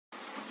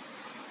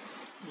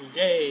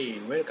Yay!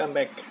 Welcome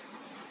back.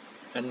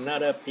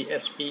 Another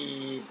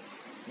PSP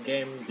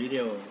game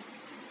video,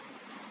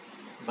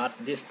 but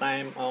this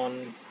time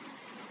on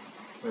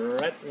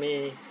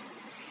Redmi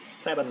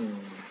 7.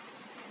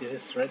 This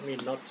is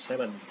Redmi Note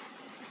 7,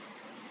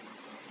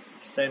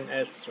 same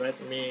as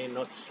Redmi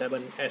Note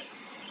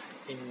 7S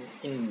in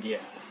India.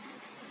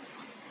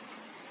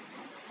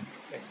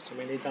 Okay, so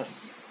many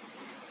tasks.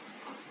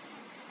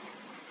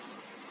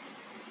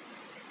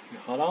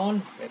 Hold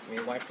on, let me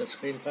wipe the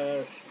screen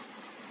first.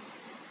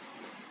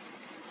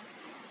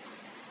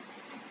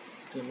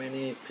 Too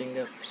many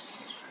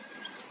fingers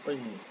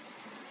spring.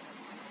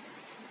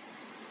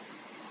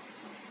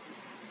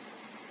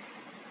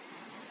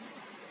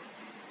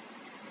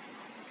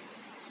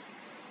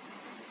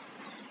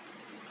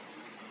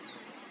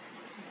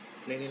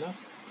 Clean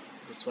enough?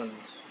 This one.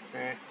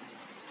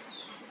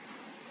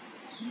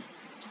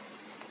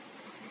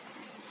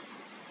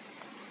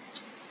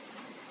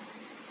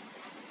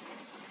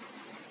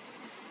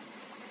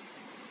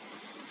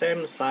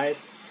 Same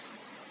size.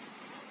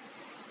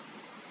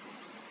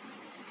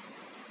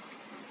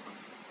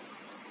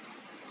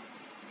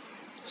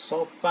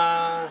 So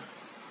far,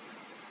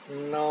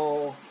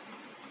 no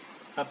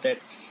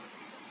updates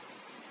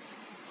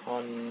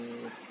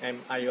on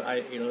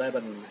MIUI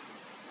 11.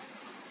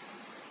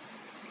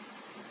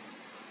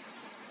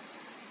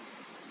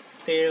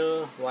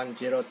 Still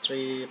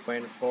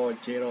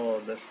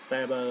 103.40, the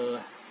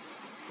stable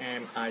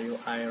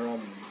MIUI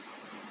ROM.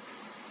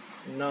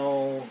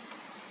 No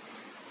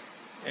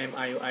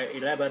MIUI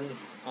 11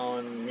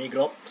 on Mi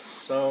Globe,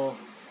 so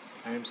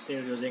I'm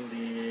still using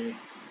the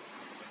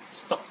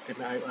stock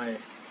MIUI.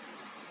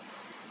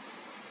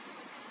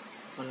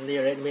 Only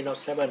Redmi Note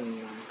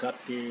 7 got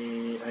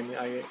the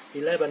MIUI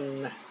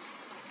 11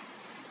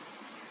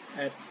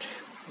 at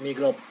Mi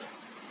Globe.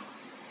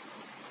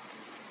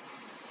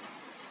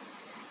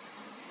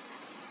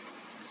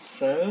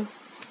 So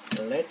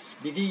let's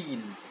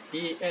begin.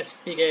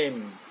 PSP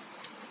game.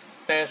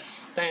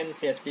 Test 10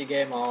 PSP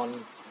game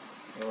on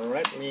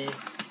Redmi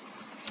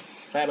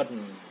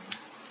 7.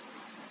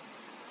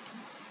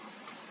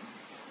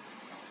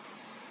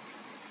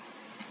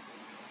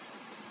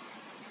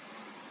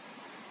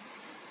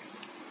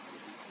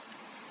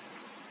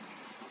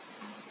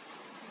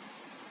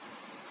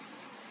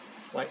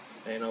 Wait,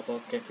 Lenovo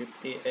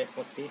K50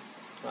 A40.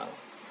 Wow.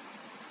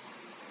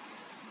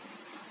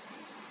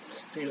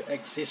 Still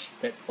exists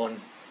that phone.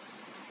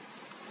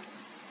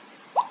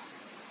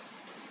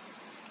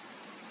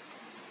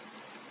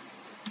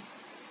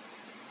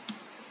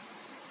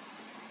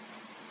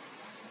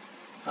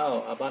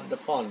 Oh, about the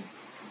phone.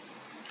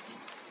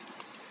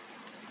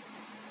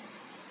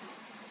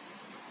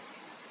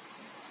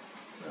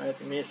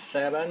 Redmi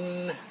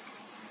 7,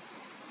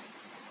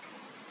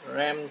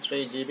 RAM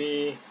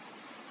 3GB,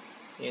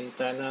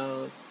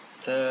 internal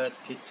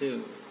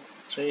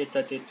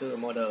 332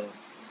 model.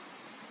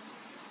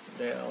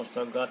 They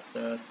also got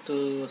the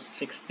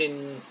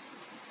 216.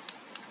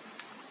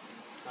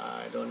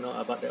 I don't know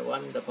about that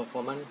one, the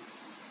performance.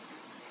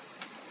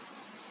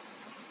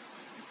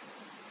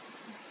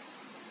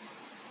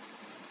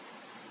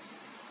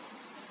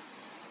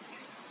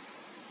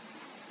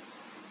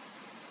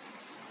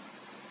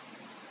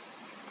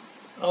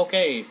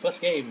 Okay,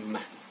 first game.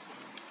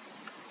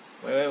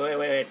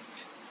 Wait.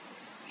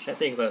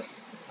 Setting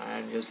first.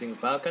 I'm using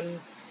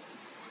Falcon.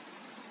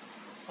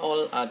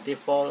 All are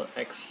default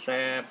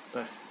except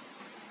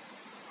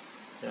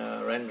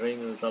the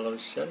rendering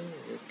resolution.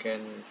 You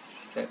can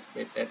set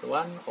it at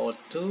 1 or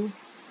 2.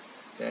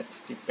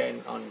 That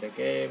depends on the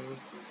game.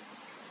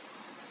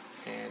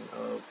 And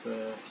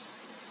over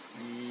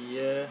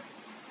here,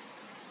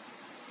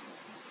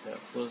 the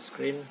full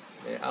screen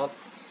layout,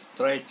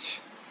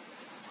 stretch.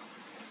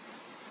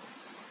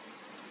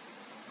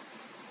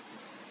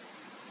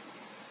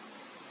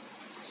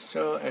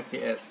 Show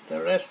FPS,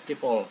 the rest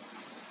default.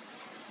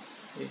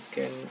 You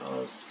can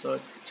also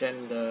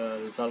change the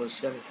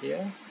resolution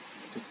here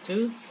to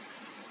 2.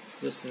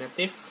 Use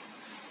native.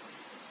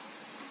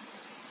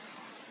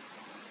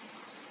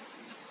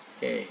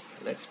 Okay,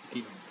 let's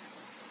begin.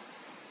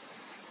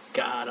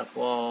 God of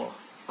War,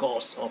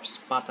 Ghost of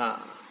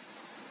Sparta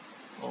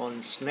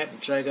on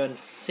Snapdragon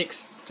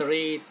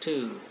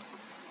 632.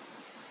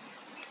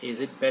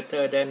 Is it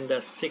better than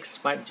the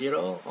 650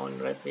 on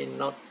Redmi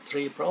Note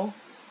 3 Pro?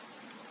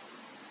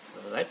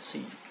 Let's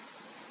see.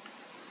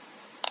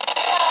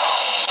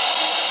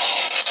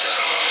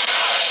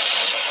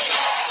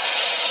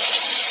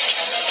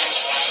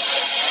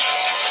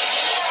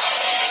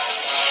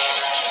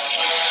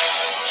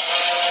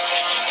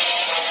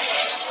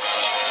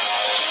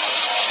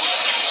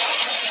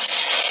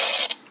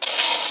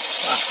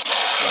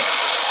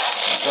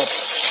 Drop.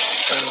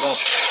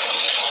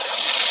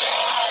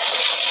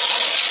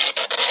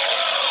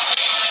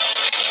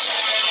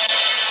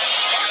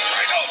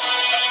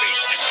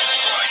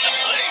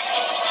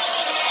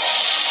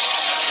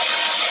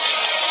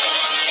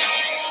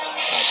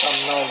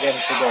 No game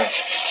to go.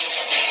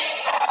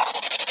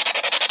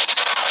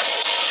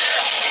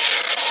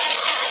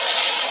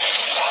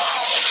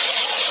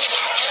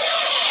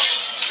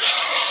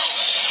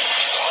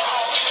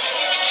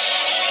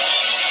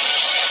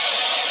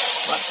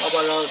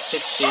 overall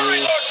 60.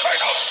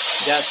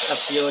 Just a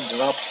few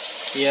drops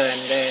here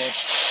and there.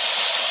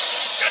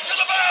 Get to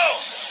the bow!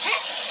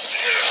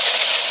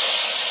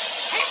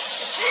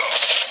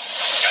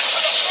 Get to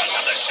the front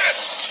of the ship!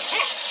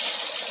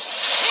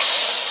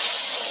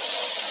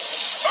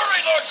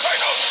 Hurry, Lord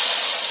Kratos!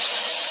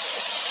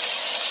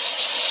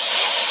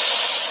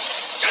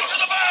 Get to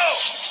the bow!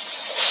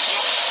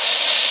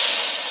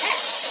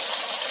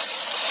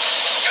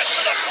 Get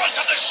to the front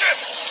of the ship!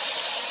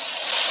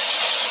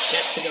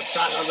 Get to the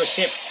front of the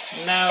ship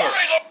now.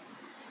 Hurry, Lord!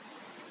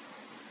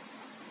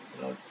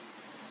 Lord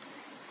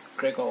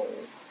Gregor.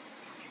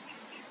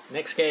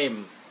 Next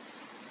game,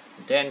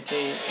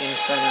 Dante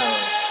Inferno.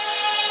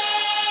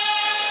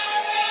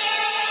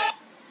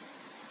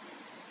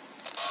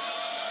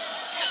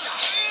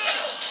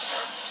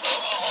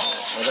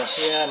 Over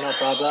here, no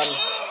problem.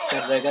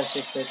 Snapdragon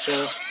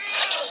 682.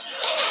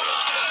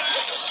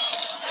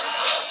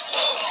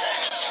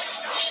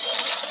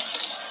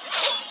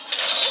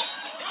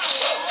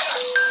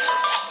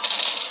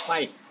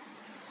 Fight.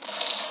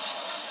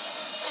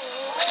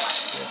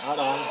 Hold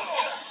on.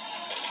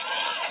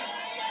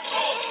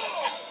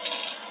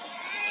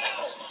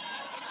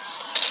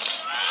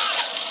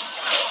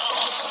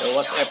 The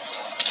WhatsApp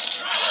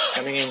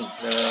coming in,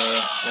 the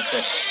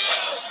message.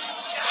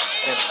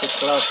 Have to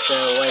close the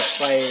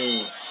Wi-Fi.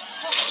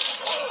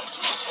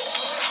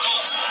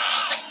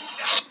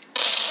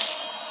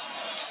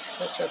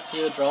 Just a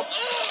few drops,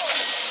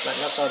 but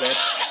not so bad.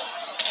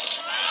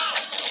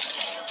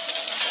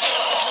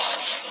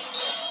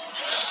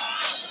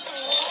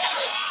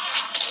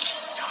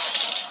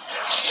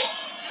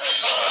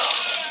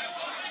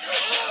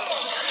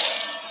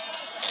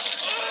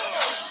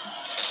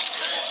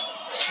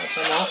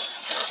 Some more.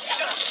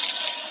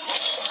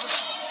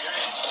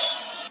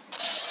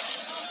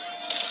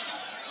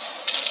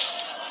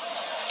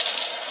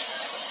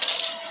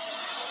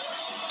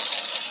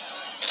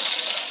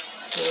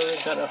 Still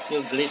got a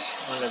few glitch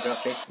on the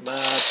graphic,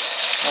 but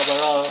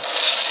overall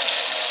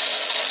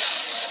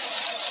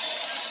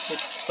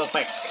it's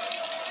perfect.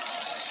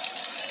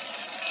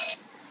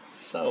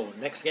 So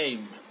next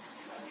game.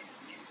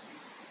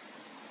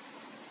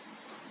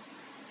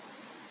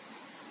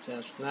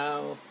 Just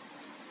now.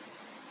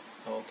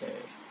 Okay.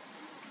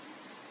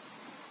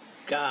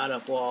 God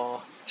of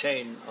War,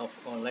 Chain of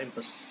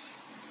Olympus.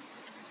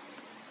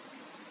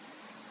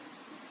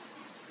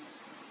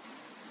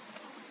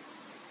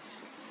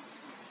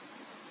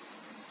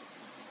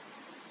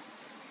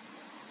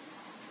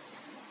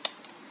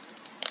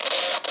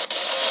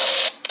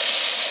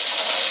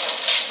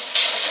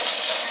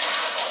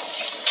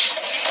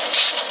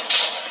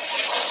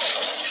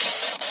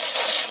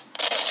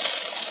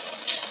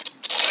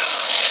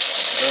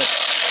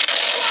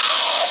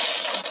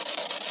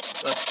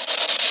 But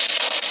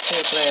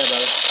still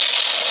playable.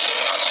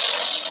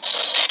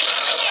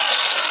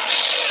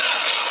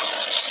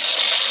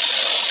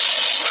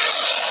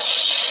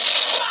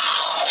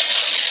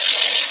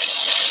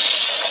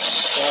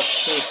 Got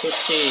 50,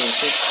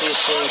 50 to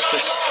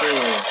 60.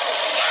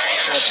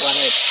 That's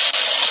 1-8.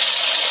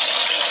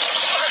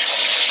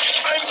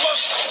 I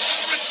must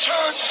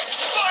return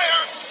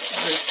fire!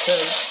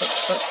 Return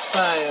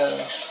fire.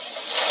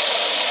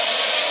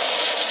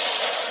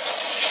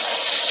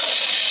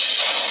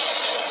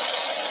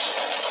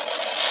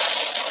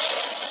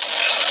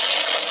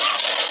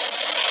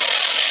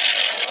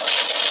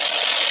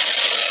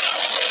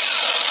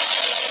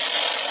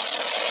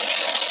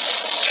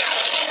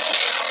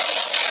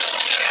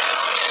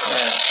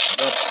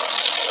 Drop.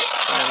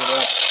 Time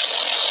drop.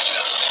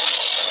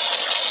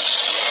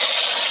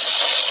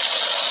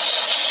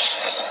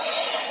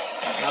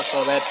 Not so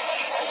bad.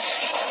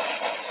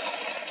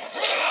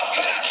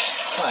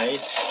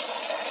 Fight.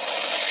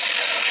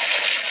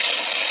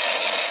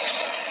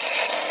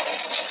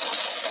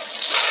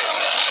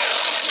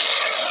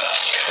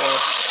 For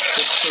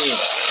 60.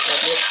 At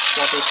least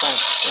 45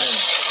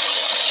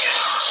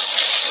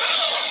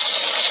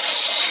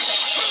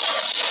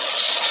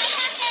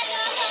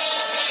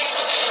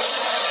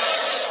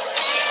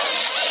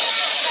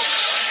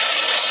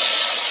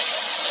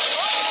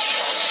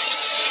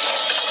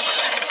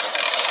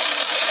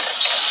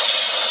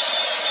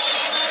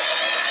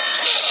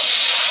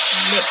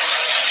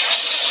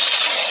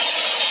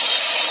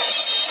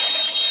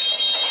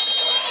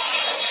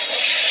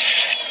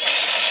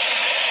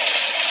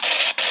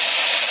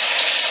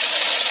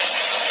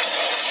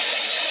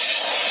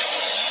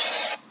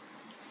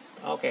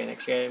 Okay,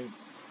 next game.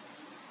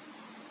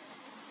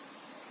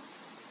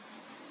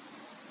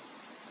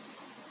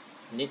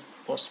 Need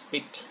for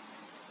Speed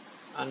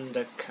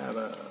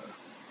Undercover.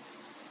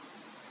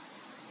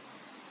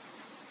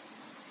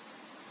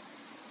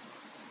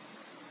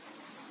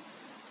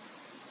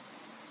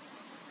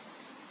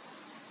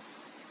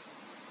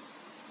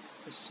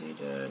 You see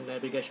the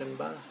navigation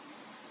bar?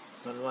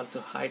 Don't want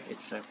to hide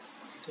itself.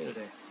 Still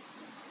there.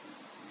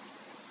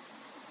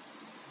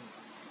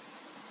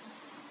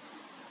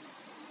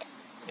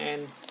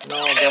 And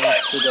no going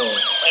to door.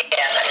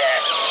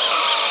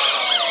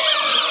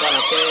 This one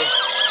okay.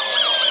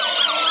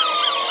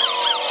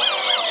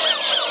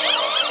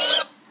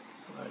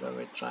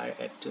 try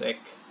at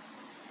 2x.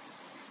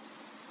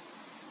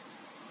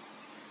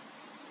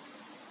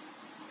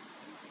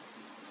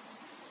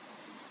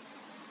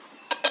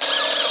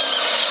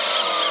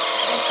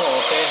 Also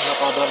okay, no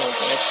problem on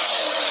 2x.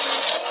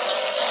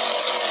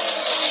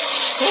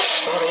 Oops,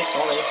 sorry.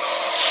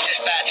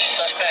 Dispatch,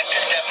 suspect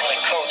is definitely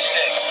code 6.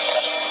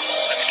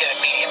 Let's get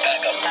immediate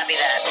backup. Copy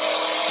that.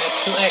 At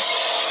 2x.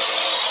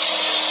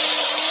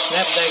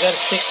 Snapdragon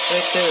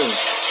 632.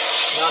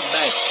 Not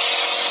bad.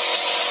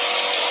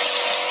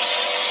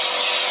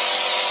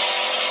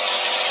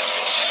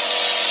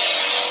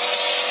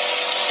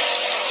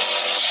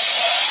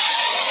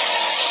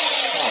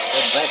 Oh,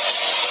 the brake.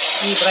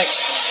 E-brake.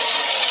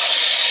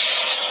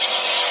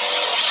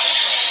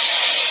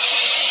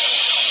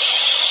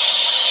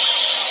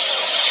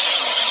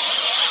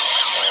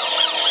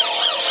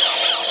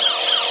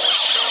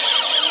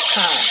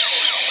 Ha.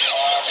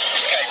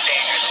 This guy's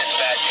dangerous,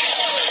 dispatch.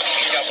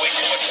 He's got way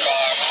too much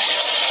car.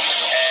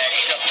 And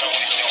he doesn't know what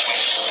he's doing.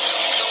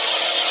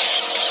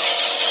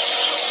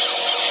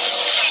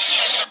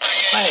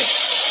 Hey,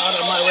 out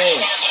of my way.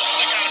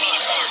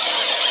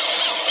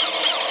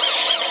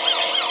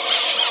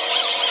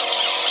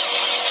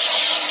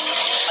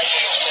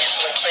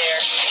 Canceling clear.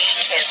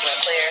 Canceling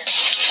clear.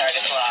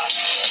 Target's lost.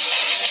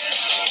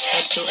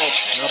 At 2x,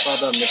 no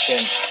problem this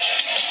game.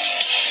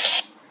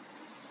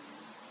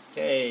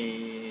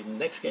 Okay,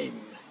 next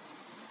game.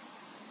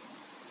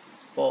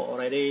 4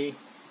 already.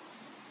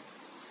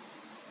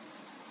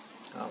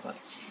 How about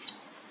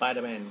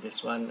Spider-Man?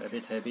 This one a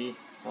bit heavy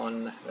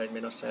on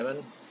Redmi Note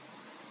 7.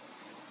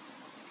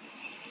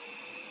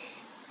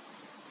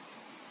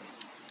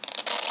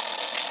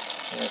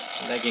 Yes,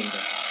 lagging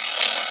there.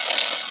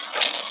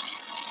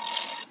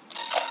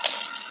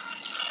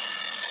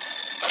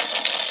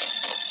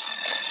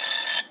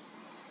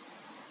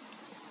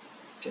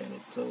 Change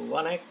it to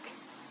 1x.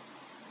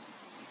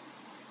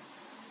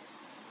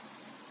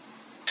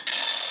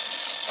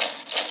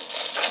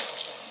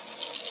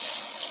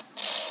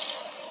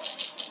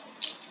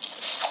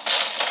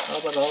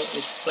 Overall,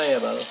 it's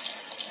playable.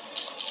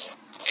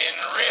 In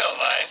real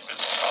life,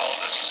 it's called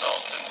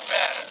assault and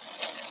batter.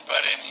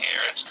 But in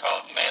here, it's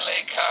called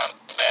melee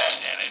combat,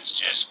 and it's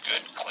just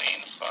good,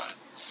 clean fun.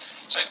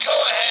 So go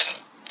ahead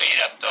and beat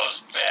up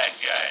those bad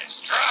guys.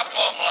 Drop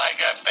them like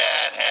a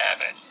bad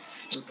habit.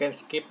 You can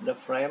skip the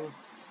frame.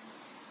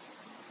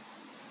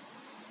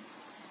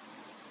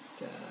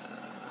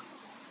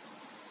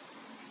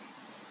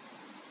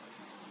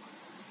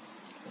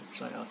 Let's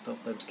try auto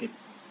frame skip.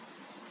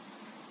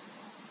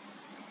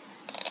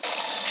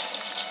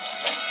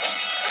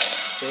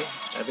 See,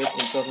 a bit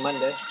improvement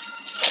there.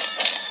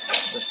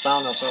 The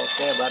sound also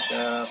okay, but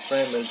the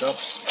frame will drop.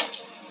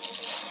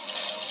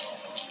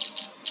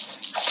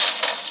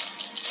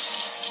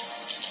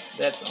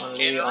 That's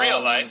only In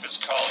real life, it's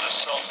called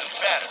assault and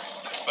batter.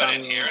 But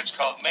in some- here, it's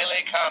called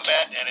melee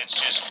combat, and it's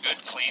just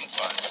good, clean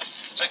fun.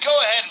 So go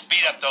ahead and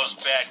beat up those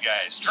bad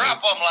guys.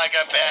 Drop them like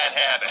a bad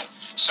habit.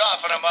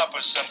 Soften them up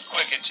with some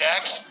quick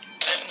attacks,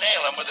 then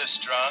nail them with a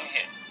strong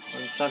hit.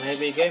 on some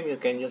heavy game you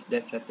can use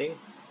that setting.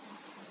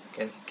 You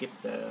can skip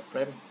the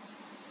frame,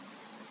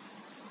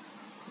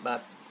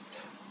 but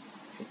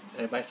it's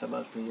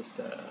advisable to use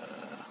the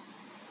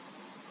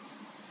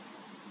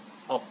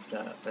off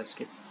the frame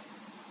skip.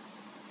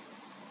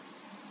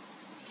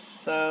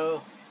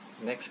 So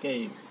next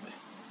game.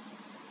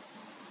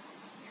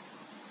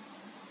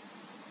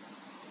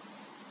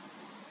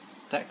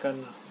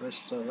 Tekken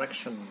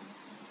Resurrection.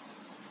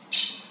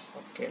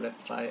 Okay,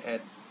 let's try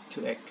at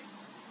 2x.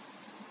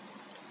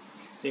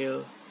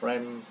 Still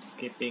frame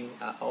skipping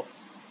are off.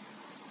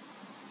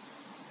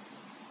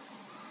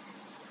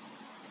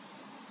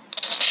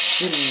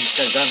 Shin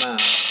Kazama.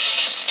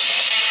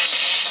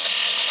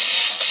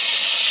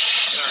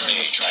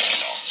 Survey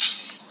Dragunov.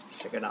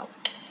 Second out.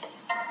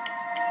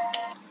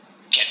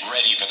 Get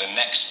ready for the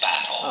next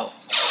battle. Oh,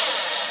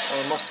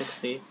 almost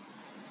 60.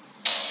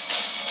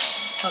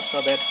 Not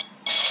so bad.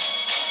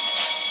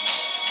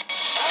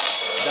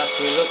 Does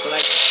he look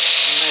like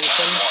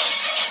Manson?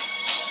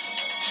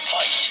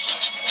 Fight.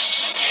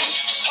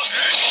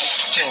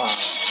 Wow.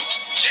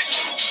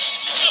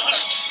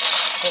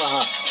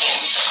 Wow.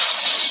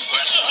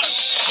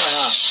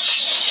 Wow.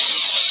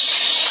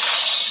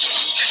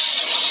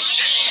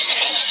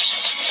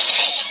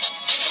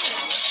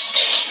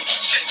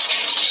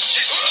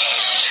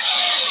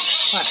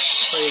 What?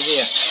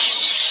 Crazy.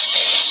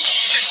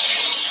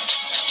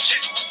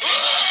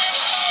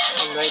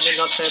 On Redmi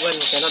Note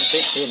 7 cannot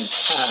beat him.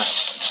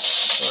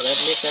 So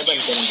Redmi 7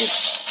 can beat.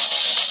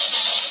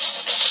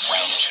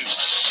 Round 2.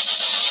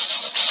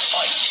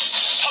 Fight.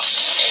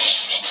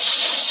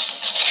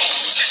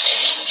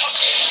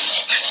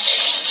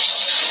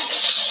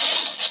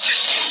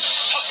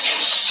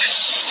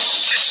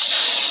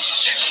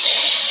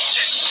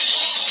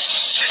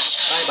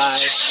 Bye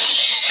bye.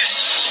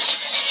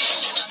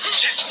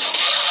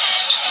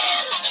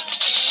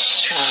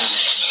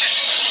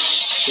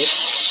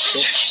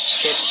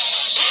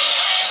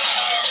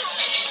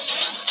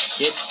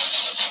 Get.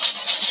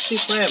 60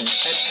 frame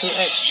at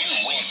 2x. You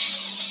win.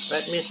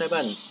 Redmi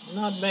 7.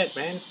 Not bad,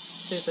 man.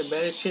 This is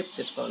very cheap,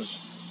 this phone.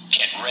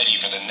 Get ready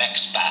for the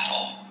next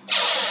battle.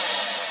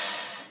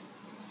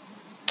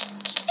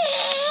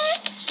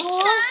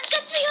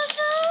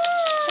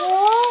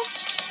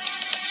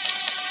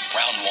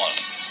 Round 1.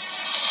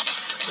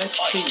 Let's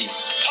see.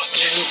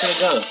 Little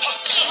girl.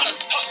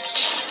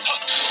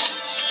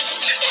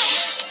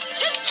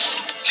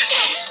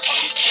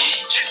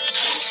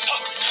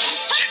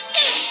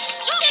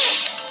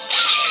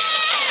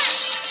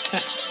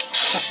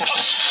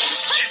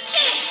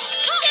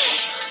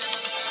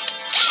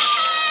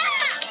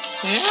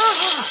 Yeah.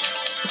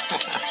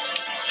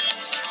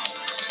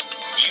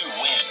 You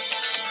win.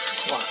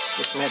 Wow,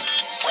 this map.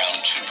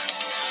 Round 2.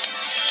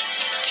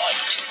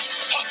 Fight.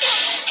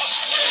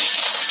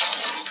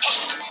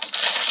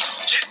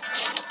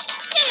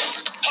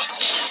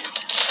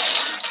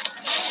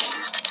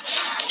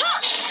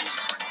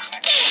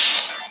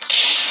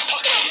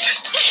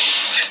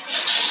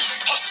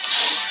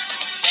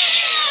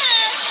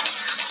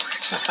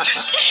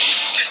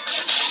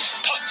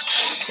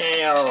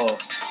 KO.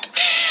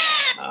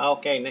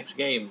 Okay, next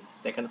game.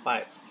 Tekken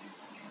 5.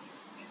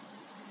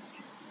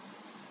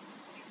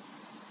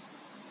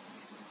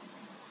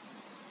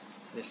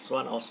 This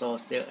one also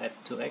still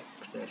at 2x,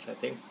 the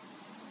setting.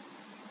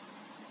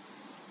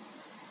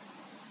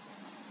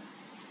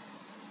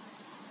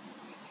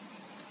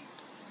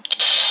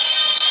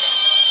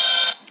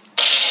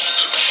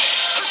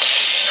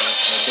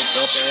 That's a big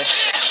drop there.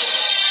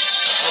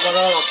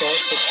 Overall, okay,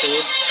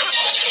 50.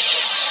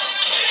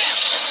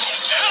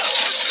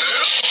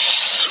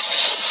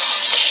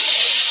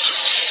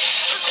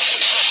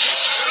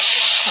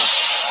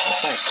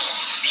 Perfect.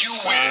 You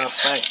win.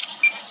 Perfect.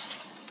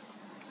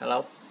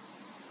 Hello?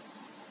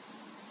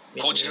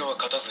 こちらは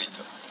片付い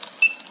た。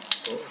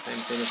 Oh,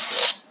 I'm finished.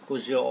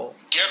 Kujo.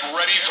 Get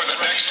ready for the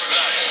next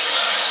battle.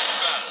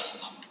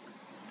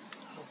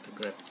 How to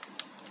grab.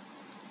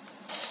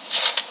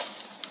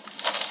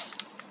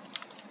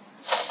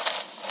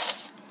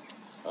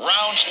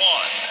 Round 1.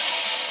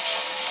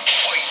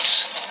 Fight.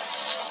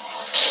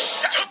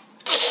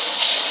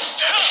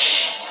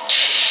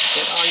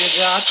 Get all you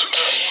got.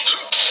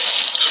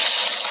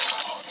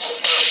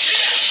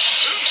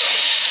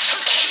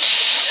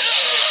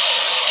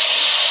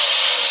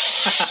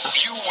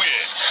 You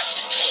win.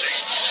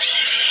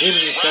 Jim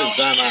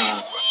Kazama.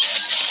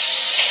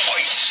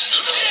 Fight.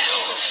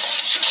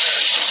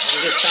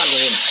 One give chance to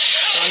him.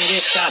 One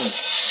give chance.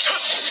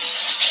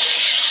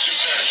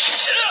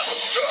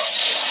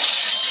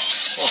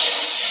 Oh.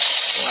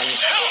 One.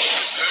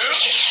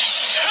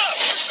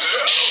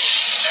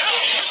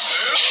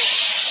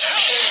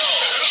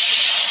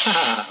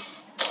 Haha.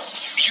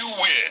 You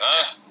win.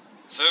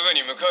 すぐ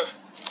に向かう。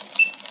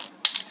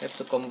 Have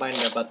to combine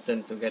the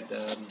button to get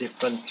the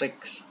different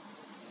tricks.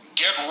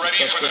 Get ready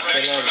Because for the this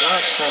next fella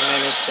got so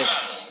many tricks.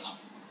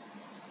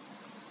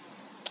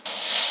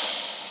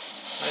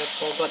 I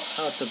forgot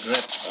how to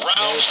grab.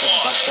 There is a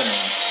button.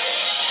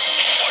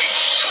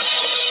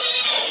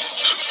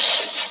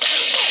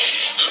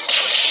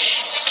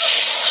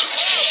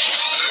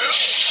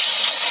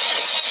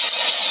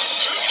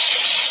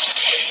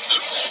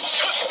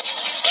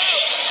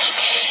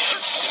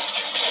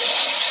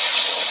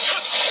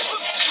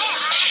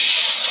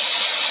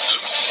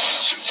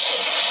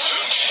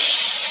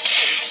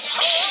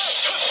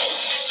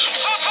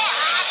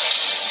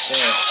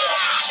 There.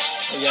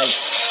 Oh, yay.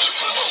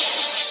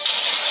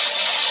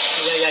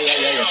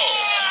 Yeah.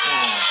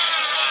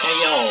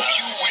 KO.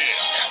 You win.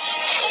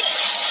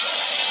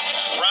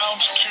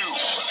 Round 2.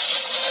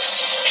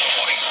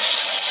 Fight.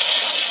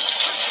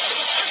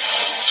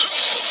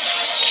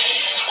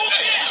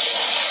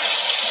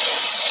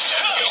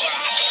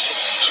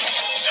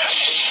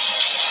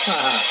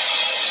 Haha.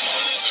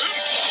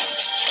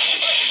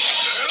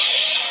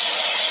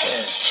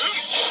 There.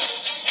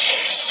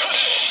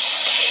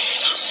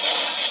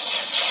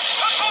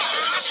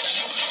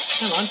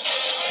 Come on.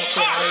 Let's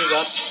see how you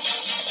got.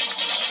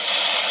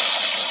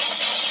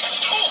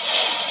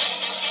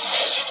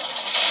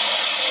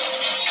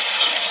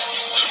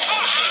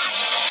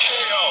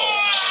 KO.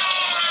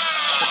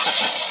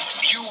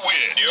 You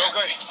win. 了解。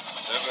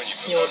すぐに向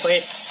か You う。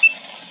 quit.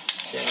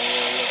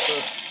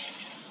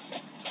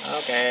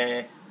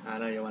 Okay. I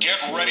know you want Get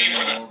to ready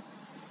for know.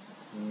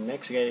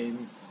 Next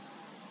game.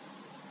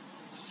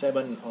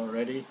 7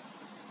 already.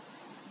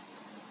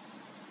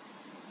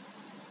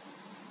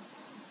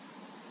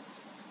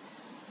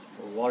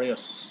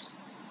 Warriors.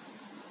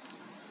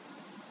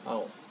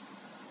 Oh.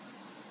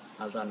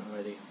 Azan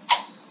already.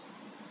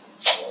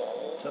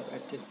 Top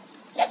active.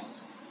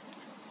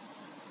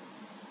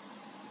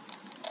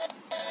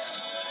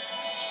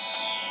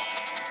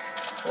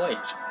 Wait,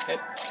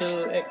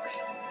 F2X.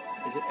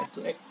 Is it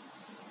F2X?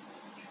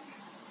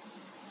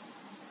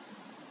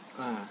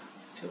 Ah,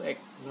 2X,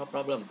 no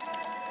problem.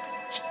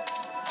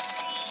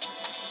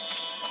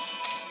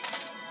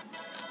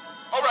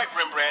 All right,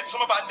 Rembrandt,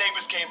 some of our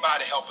neighbors came by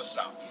to help us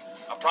out.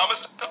 I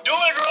promised to do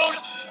it, Rude.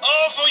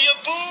 All for your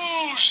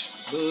booze.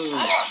 Boo.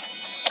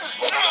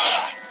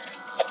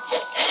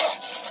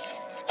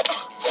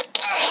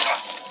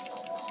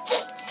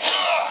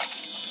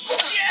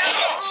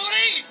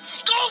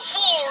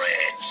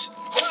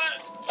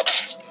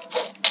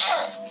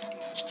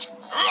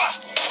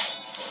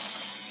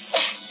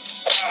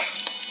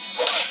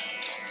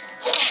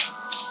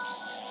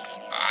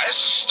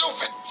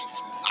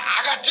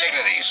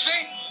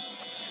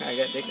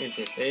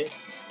 dignity, see?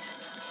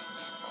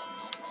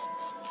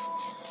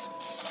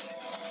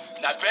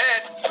 Not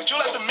bad, but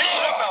you'll have to mix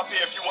it up out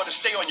there if you want to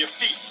stay on your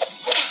feet.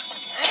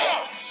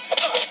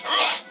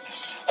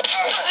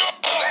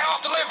 Lay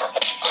off the liver.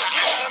 I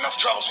had enough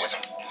troubles with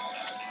him.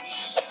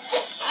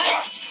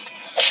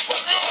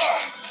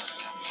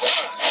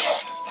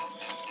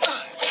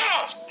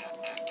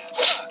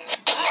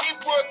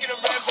 Keep working him,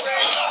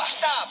 Rembrandt. Don't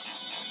stop.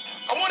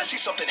 I want to see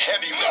something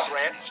heavy,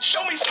 Rembrandt.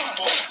 Show me some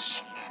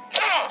force.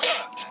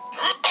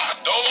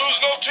 Don't lose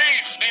no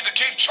teeth. Need to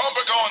keep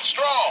Chomper going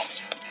strong.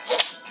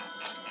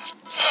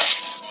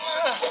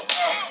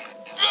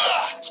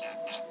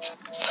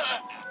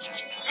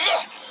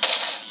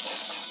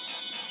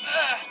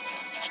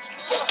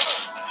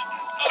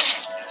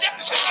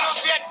 Is it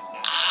enough yet?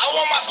 I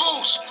want my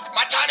booze.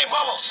 My tiny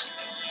bubbles.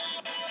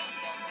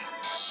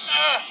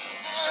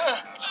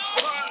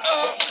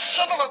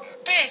 Son of a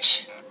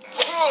bitch!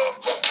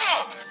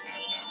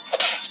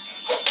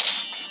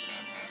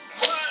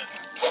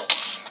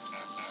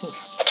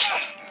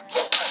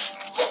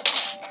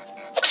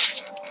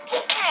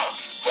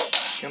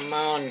 Come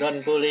on,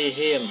 don't bully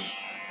him.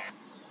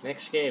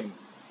 Next game.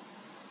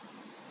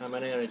 How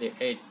many already?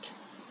 8.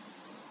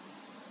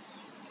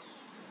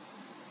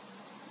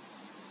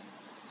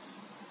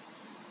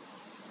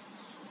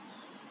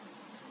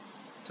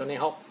 Tony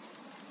Hawk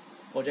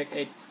Project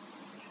 8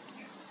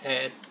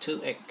 at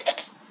 2x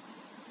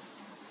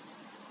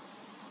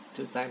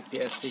 2 times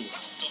PSP.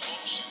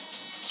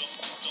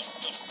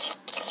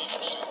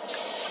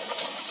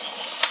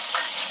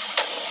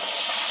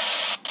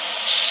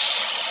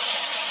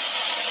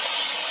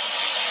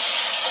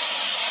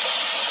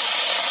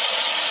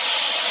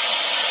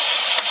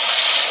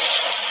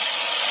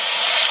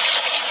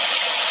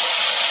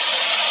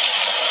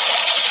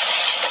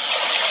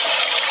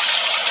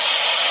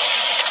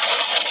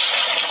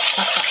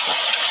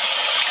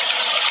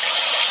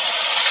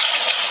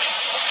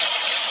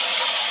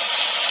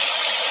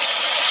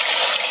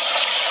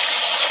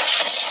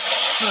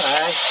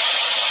 Alright,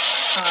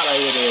 how are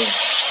you doing?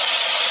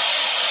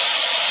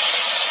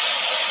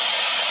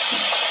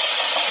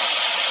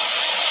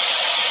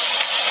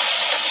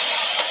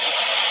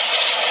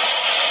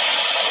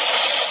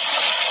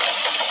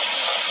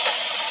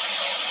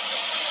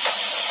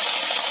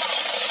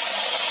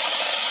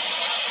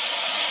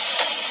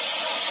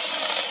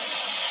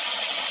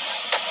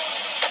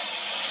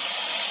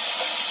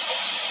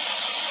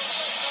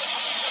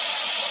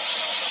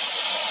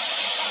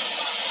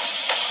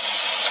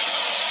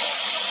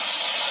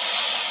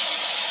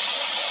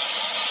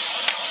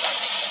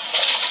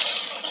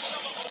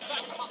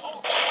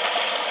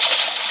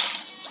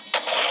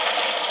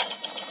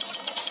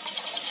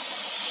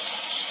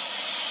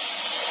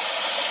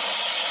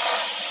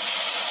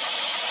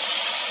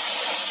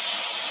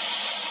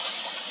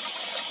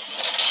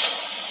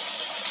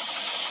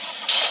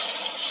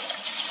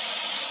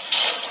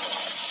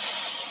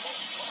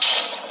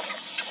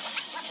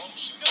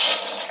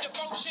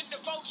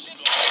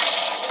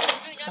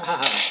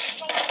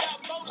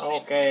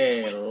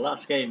 Okay,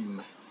 last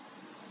game.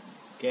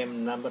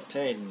 Game number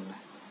 10.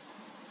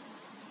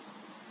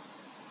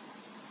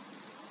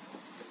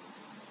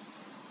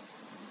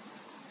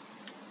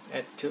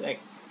 At 2x.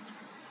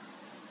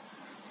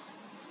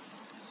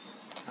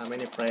 How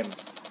many frame?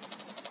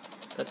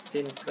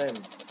 13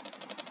 frame.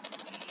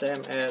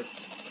 Same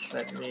as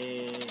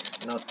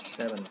Redmi Note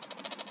 7.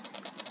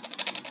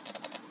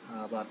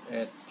 How about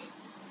at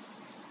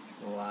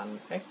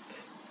 1x?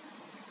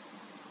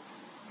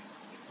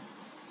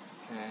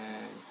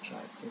 And try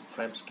to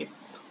frame skip.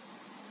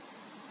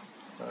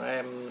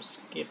 Frame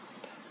skip.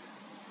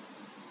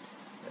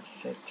 Let's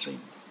say 3.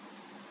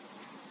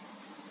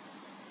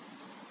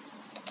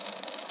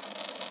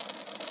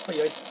 Ôi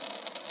ơi,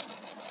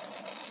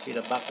 see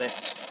the bug there.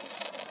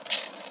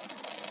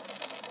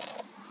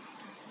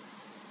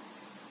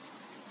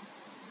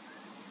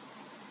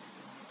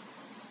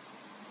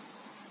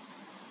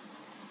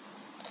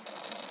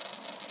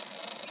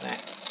 Nè.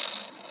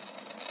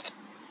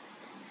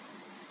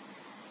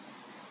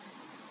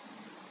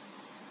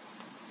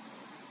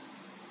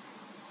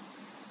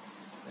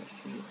 Let's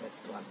see that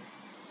one.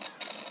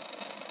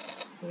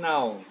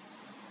 No.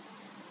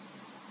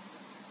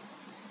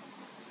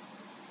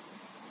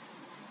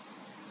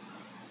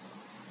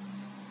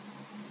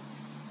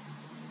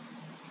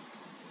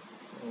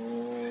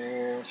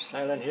 Oh,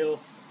 Silent Hill.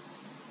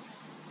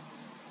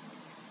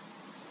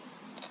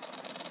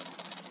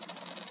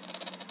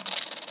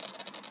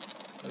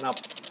 Nope.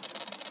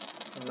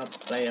 Not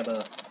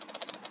playable.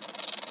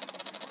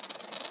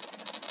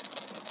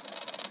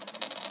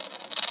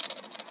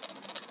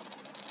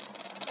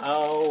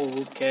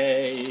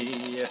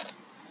 Okay.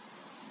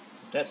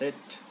 That's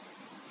it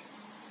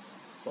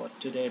for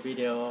today's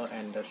video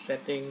and the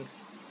setting.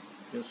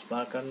 Use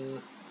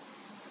Balkan.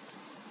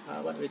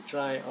 How about we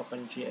try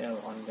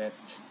OpenGL on that?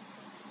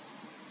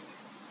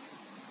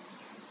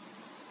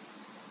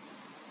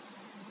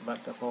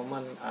 But the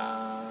performance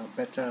are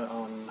better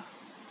on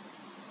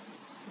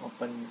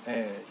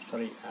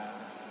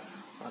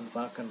on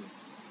Balkan.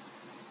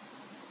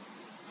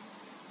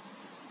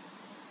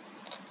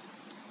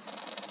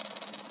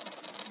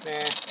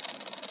 Nah,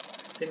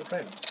 thin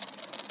frame.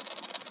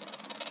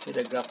 See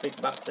the graphic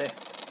bug there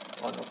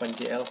on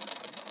OpenGL.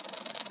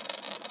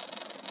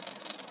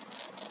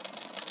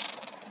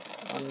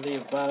 Only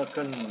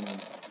Vulkan.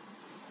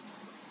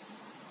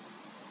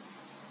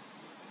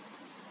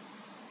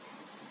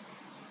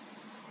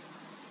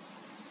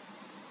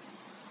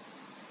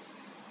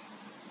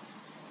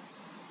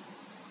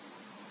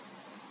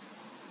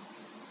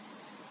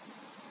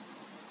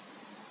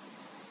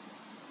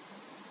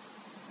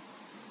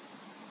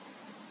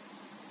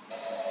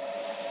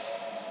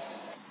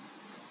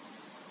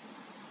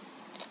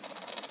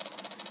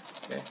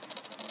 Okay.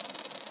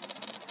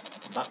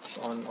 Bugs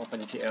on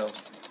OpenGL.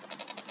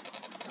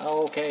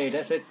 Okay,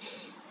 that's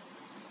it.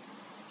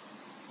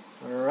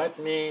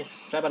 Redmi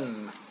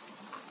 7.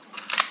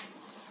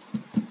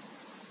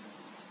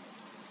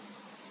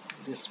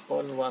 This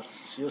phone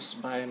was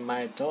used by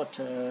my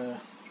daughter.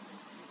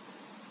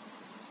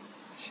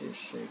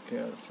 She's a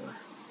girl, so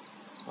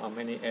how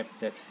many apps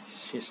that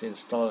she's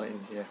installed in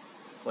here?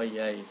 Oh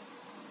yay.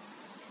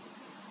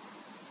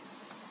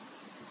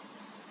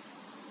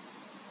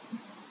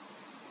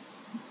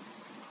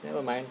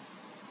 Never mind.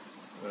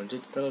 A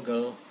digital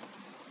girl.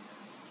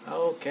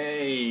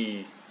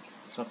 Okay.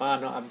 So far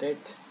no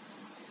update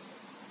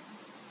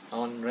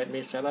on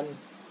Redmi 7.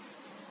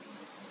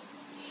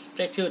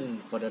 Stay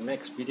tuned for the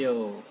next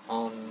video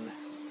on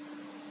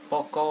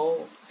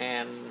Poco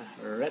and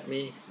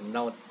Redmi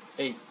Note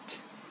 8.